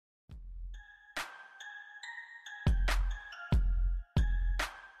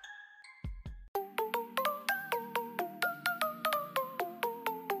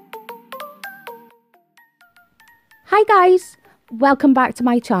Hi guys, welcome back to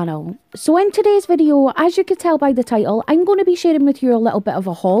my channel. So in today's video, as you can tell by the title, I'm going to be sharing with you a little bit of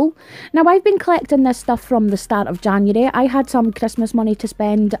a haul. Now I've been collecting this stuff from the start of January. I had some Christmas money to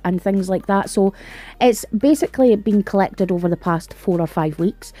spend and things like that, so it's basically been collected over the past 4 or 5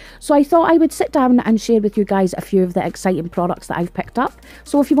 weeks. So I thought I would sit down and share with you guys a few of the exciting products that I've picked up.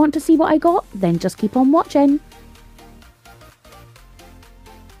 So if you want to see what I got, then just keep on watching.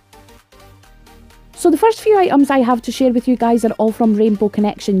 So the first few items I have to share with you guys are all from Rainbow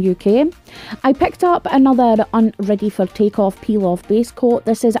Connection UK. I picked up another Ready for Takeoff Peel Off base coat.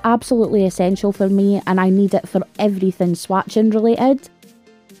 This is absolutely essential for me and I need it for everything swatching related.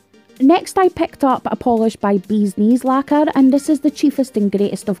 Next I picked up a polish by Bee's Knees lacquer, and this is the cheapest and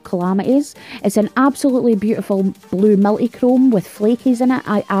greatest of calamities. It's an absolutely beautiful blue multi-chrome with flakies in it.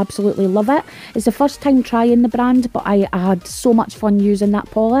 I absolutely love it. It's the first time trying the brand, but I had so much fun using that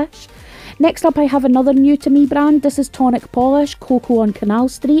polish. Next up I have another new to me brand. This is Tonic Polish Cocoa on Canal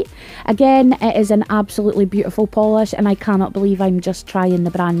Street. Again, it is an absolutely beautiful polish and I cannot believe I'm just trying the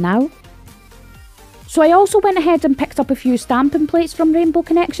brand now. So I also went ahead and picked up a few stamping plates from Rainbow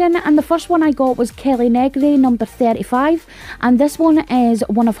Connection, and the first one I got was Kelly Negri number 35, and this one is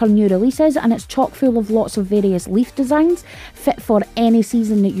one of her new releases and it's chock full of lots of various leaf designs, fit for any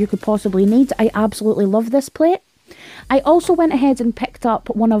season that you could possibly need. I absolutely love this plate. I also went ahead and picked up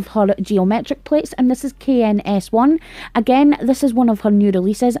one of her geometric plates, and this is KNS1. Again, this is one of her new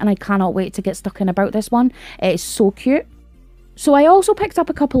releases and I cannot wait to get stuck in about this one. It is so cute. So I also picked up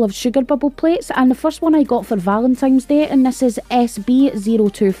a couple of sugar bubble plates, and the first one I got for Valentine's Day, and this is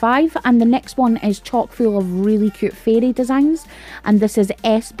SB025, and the next one is chock full of really cute fairy designs, and this is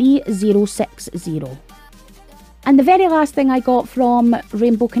SB060. And the very last thing I got from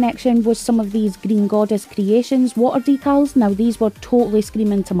Rainbow Connection was some of these Green Goddess Creations water decals. Now these were totally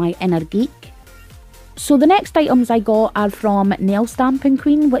screaming to my inner geek. So the next items I got are from Nail Stamping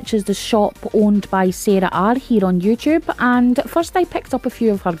Queen, which is the shop owned by Sarah R here on YouTube. And first I picked up a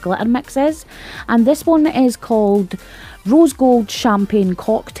few of her glitter mixes, and this one is called Rose Gold Champagne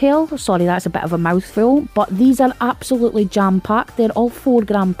Cocktail. Sorry, that's a bit of a mouthful, but these are absolutely jam-packed. They're all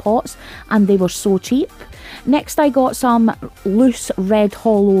 4-gram pots and they were so cheap. Next I got some loose red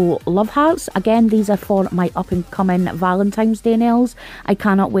hollow love hearts. Again, these are for my up and coming Valentine's Day nails. I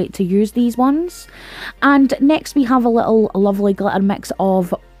cannot wait to use these ones. And next we have a little lovely glitter mix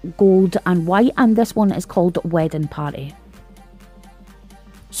of gold and white, and this one is called Wedding Party.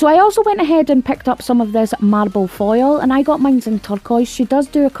 So I also went ahead and picked up some of this marble foil, and I got mine in turquoise. She does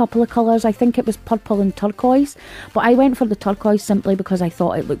do a couple of colours, I think it was purple and turquoise, but I went for the turquoise simply because I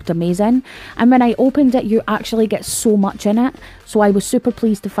thought it looked amazing. And when I opened it, you actually get so much in it, so I was super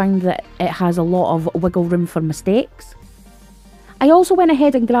pleased to find that it has a lot of wiggle room for mistakes. I also went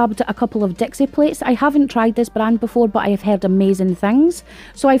ahead and grabbed a couple of Dixie plates. I haven't tried this brand before, but I have heard amazing things.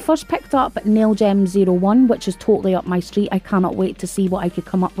 So I first picked up Nail Gem 01, which is totally up my street. I cannot wait to see what I could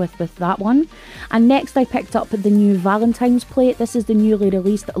come up with that one. And next I picked up the new Valentine's plate. This is the newly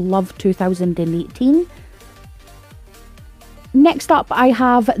released Love 2018. Next up I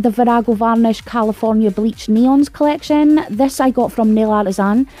have the Virago Varnish California Bleach Neons collection. This I got from Nail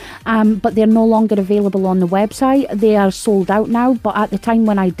Artisan, but they're no longer available on the website. They are sold out now, but at the time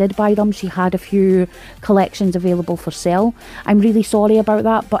when I did buy them, she had a few collections available for sale. I'm really sorry about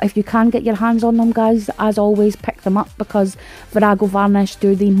that, but if you can get your hands on them, guys, as always, pick them up, because Virago Varnish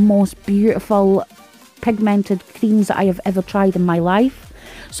do the most beautiful pigmented creams that I have ever tried in my life.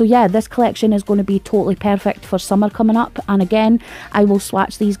 So yeah, this collection is going to be totally perfect for summer coming up, and again I will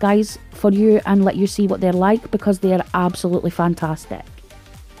swatch these guys for you and let you see what they're like, because they are absolutely fantastic.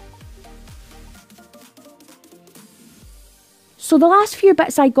 So the last few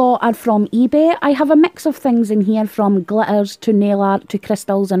bits I got are from eBay. I have a mix of things in here, from glitters to nail art to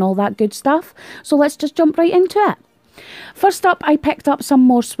crystals and all that good stuff, so let's just jump right into it. First up, I picked up some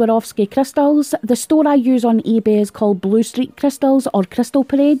more Swarovski crystals. The store I use on eBay is called Blue Street Crystals or Crystal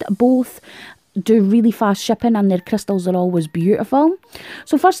Parade. Both do really fast shipping and their crystals are always beautiful.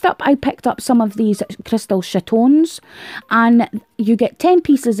 So first up, I picked up some of these crystal chatons, and you get 10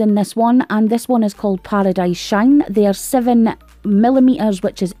 pieces in this one, and this one is called Paradise Shine. They are 7mm,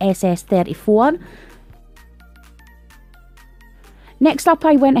 which is SS34. Next up,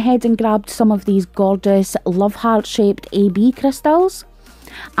 I went ahead and grabbed some of these gorgeous love heart shaped AB crystals.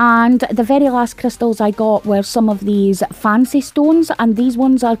 And the very last crystals I got were some of these fancy stones, and these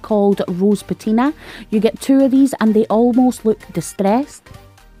ones are called Rose Patina. You get 2 of these and they almost look distressed.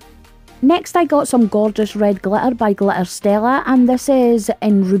 Next I got some gorgeous red glitter by Glitter Stella, and this is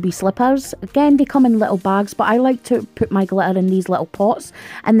in ruby slippers. Again, they come in little bags, but I like to put my glitter in these little pots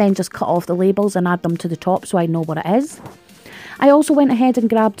and then just cut off the labels and add them to the top so I know what it is. I also went ahead and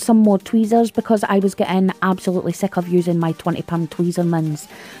grabbed some more tweezers because I was getting absolutely sick of using my £20 Tweezermans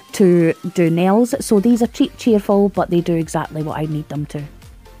to do nails. So these are cheap, cheerful, but they do exactly what I need them to.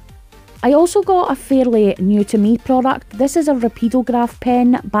 I also got a fairly new to me product. This is a Rapidograph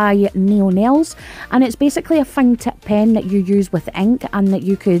pen by Neo Nails, and it's basically a fine tip pen that you use with ink and that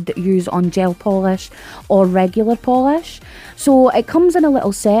you could use on gel polish or regular polish. So it comes in a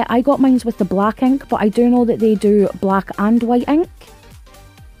little set. I got mine with the black ink, but I do know that they do black and white ink.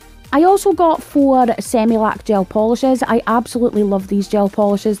 I also got 4 semi-lac gel polishes. I absolutely love these gel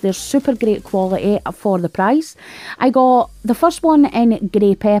polishes. They're super great quality for the price. I got the first one in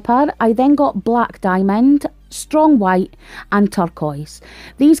grey pepper. I then got black diamond, strong white and turquoise.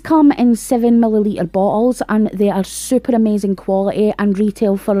 These come in 7ml bottles and they are super amazing quality and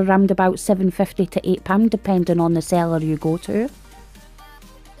retail for around about £7.50 to £8 depending on the seller you go to.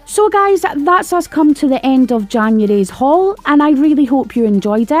 So guys, that's us come to the end of January's haul, and I really hope you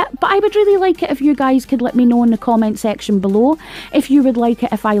enjoyed it. But I would really like it if you guys could let me know in the comment section below if you would like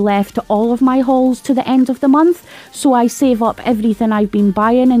it if I left all of my hauls to the end of the month, so I save up everything I've been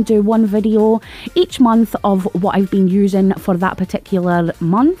buying and do one video each month of what I've been using for that particular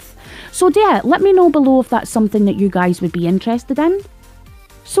month. So yeah, let me know below if that's something that you guys would be interested in.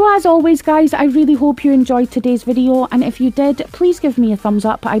 So as always guys, I really hope you enjoyed today's video, and if you did, please give me a thumbs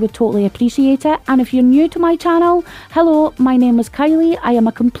up. I would totally appreciate it. And if you're new to my channel, hello, my name is Kylie. I am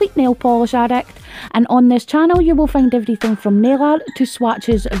a complete nail polish addict, and on this channel you will find everything from nail art to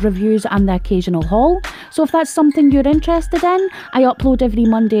swatches, reviews and the occasional haul. So if that's something you're interested in, I upload every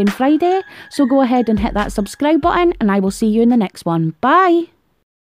Monday and Friday, so go ahead and hit that subscribe button and I will see you in the next one. Bye!